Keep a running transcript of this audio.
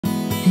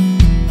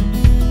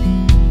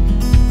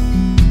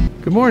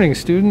Good morning,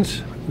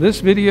 students.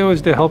 This video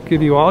is to help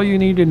give you all you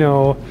need to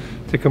know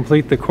to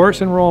complete the course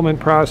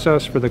enrollment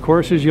process for the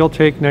courses you'll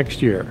take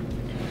next year.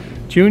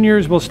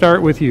 Juniors will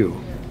start with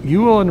you.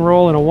 You will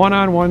enroll in a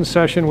one-on-one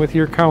session with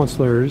your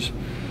counselors.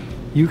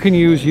 You can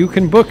use You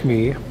Can Book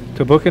Me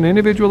to book an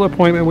individual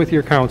appointment with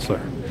your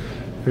counselor.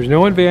 There's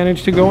no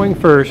advantage to going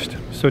first,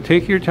 so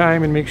take your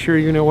time and make sure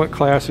you know what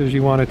classes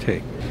you want to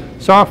take.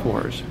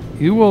 Sophomores,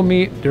 you will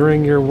meet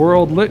during your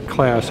World Lit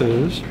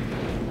classes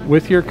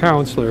with your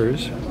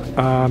counselors.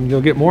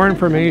 You'll get more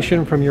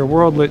information from your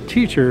World Lit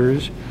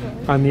teachers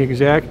on the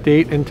exact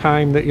date and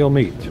time that you'll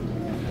meet.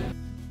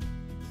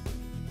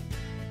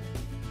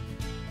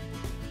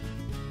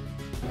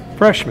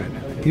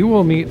 Freshmen, you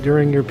will meet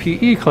during your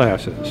PE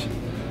classes.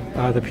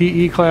 The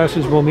PE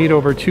classes will meet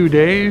over 2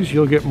 days.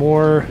 You'll get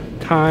more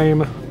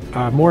time,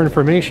 more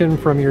information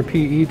from your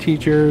PE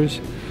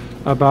teachers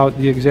about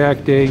the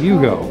exact day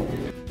you go.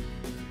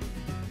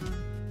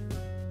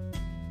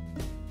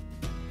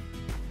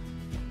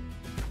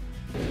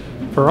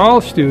 For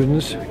all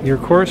students, your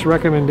course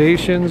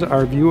recommendations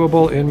are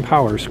viewable in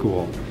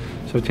PowerSchool.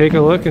 So take a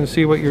look and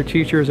see what your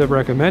teachers have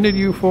recommended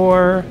you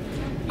for.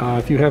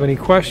 If you have any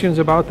questions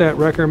about that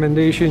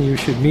recommendation, you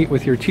should meet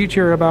with your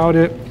teacher about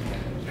it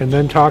and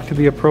then talk to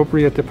the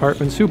appropriate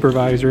department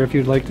supervisor if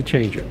you'd like to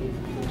change it.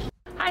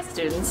 Hi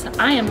students,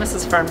 I am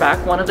Mrs.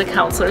 Fernbach, one of the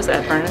counselors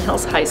at Vernon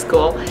Hills High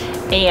School,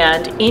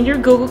 and in your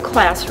Google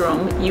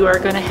Classroom you are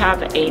going to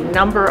have a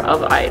number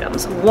of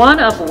items, one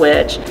of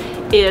which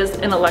is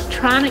an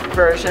electronic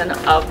version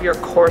of your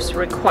course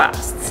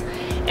requests.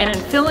 And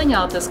in filling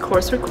out this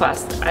course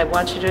request, I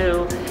want you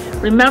to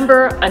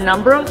remember a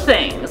number of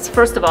things.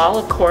 First of all,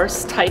 of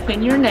course, type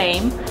in your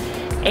name,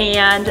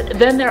 and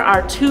then there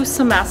are 2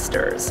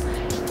 semesters.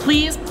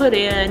 Please put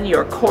in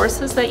your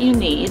courses that you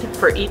need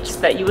for each,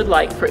 that you would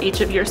like for each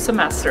of your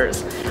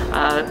semesters,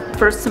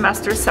 first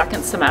semester,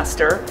 second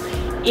semester.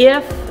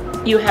 If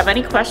you have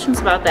any questions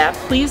about that,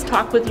 please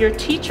talk with your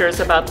teachers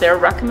about their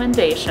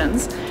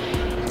recommendations.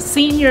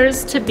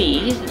 Seniors to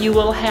be, you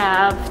will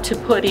have to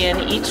put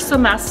in each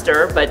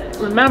semester, but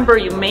remember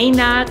you may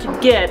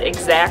not get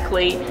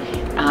exactly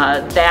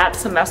that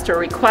semester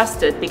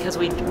requested because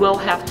we will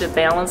have to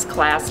balance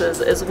classes,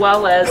 as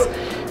well as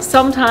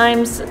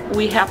sometimes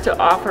we have to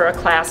offer a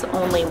class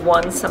only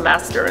one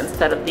semester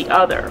instead of the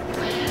other.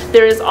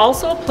 There is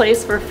also a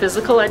place for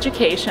physical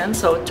education,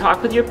 so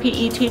talk with your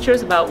PE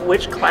teachers about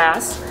which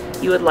class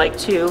you would like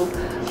to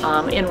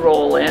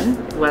enroll in,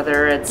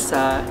 whether it's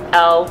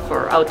ELF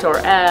or outdoor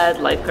ed,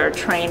 lifeguard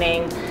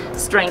training,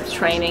 strength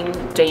training,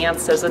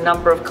 dance. There's a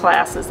number of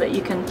classes that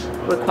you can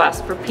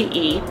request for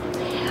PE.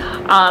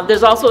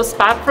 There's also a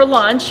spot for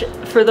lunch.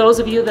 For those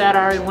of you that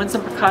are in winds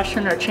and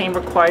percussion or chamber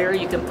choir,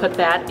 you can put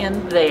that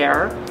in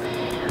there.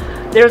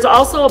 There's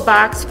also a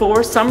box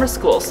for summer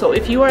school. So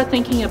if you are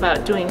thinking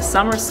about doing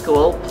summer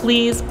school,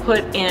 please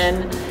put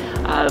in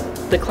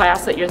the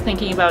class that you're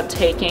thinking about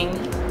taking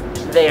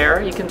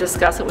there. You can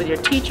discuss it with your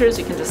teachers,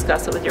 you can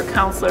discuss it with your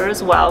counselor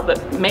as well,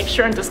 but make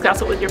sure and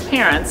discuss it with your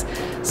parents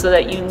so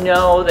that you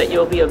know that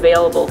you'll be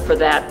available for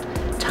that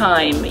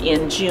time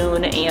in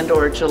June and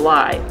or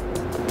July.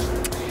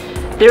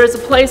 There is a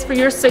place for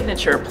your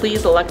signature.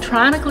 Please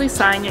electronically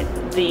sign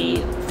the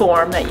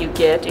form that you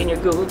get in your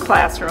Google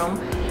Classroom.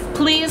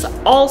 Please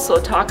also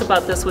talk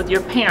about this with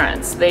your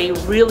parents. They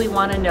really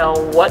want to know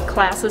what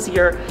classes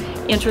you're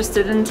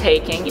interested in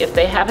taking. If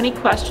they have any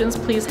questions,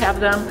 please have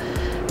them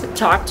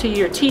talk to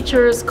your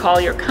teachers,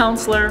 call your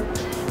counselor,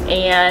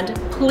 and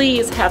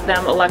please have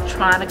them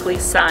electronically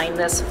sign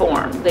this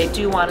form. They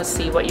do want to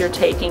see what you're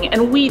taking,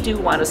 and we do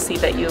want to see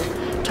that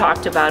you've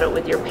talked about it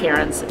with your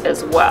parents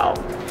as well.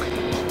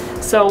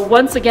 So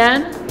once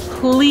again,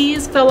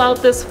 please fill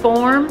out this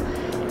form,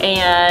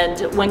 and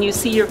when you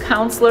see your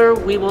counselor,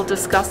 we will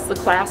discuss the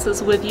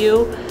classes with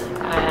you.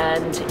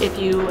 And if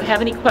you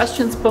have any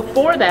questions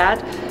before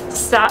that,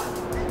 stop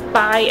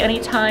by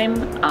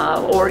anytime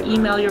or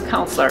email your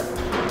counselor.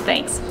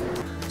 Thanks.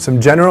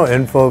 Some general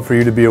info for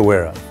you to be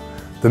aware of.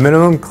 The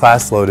minimum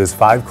class load is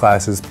 5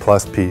 classes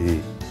plus PE.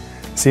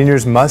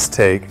 Seniors must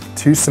take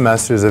 2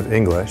 semesters of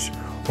English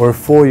or a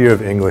full year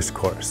of English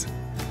course,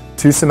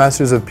 2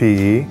 semesters of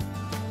PE,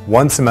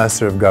 1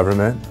 semester of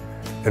government,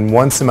 and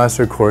 1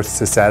 semester course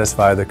to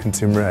satisfy the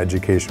consumer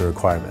education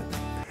requirement.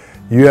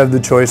 You have the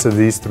choice of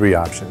these 3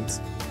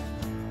 options.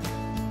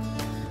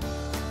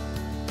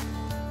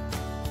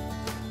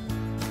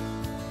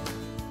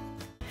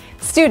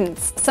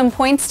 Students, some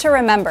points to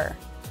remember.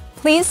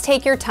 Please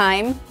take your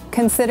time,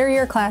 consider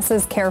your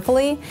classes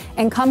carefully,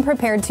 and come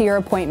prepared to your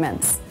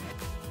appointments.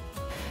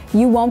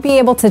 You won't be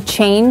able to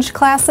change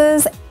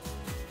classes,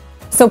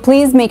 so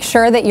please make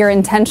sure that you're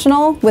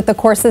intentional with the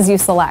courses you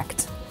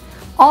select.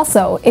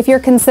 Also, if you're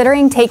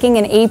considering taking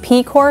an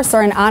AP course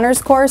or an honors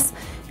course,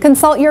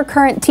 consult your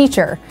current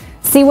teacher.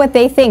 See what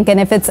they think and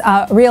if it's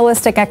a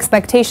realistic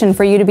expectation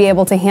for you to be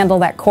able to handle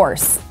that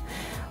course.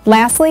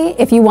 Lastly,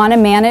 if you want to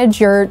manage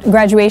your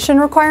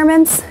graduation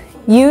requirements,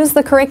 use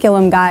the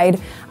curriculum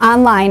guide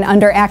online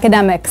under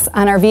Academics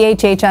on our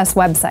VHHS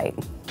website.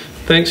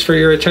 Thanks for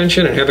your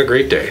attention and have a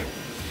great day.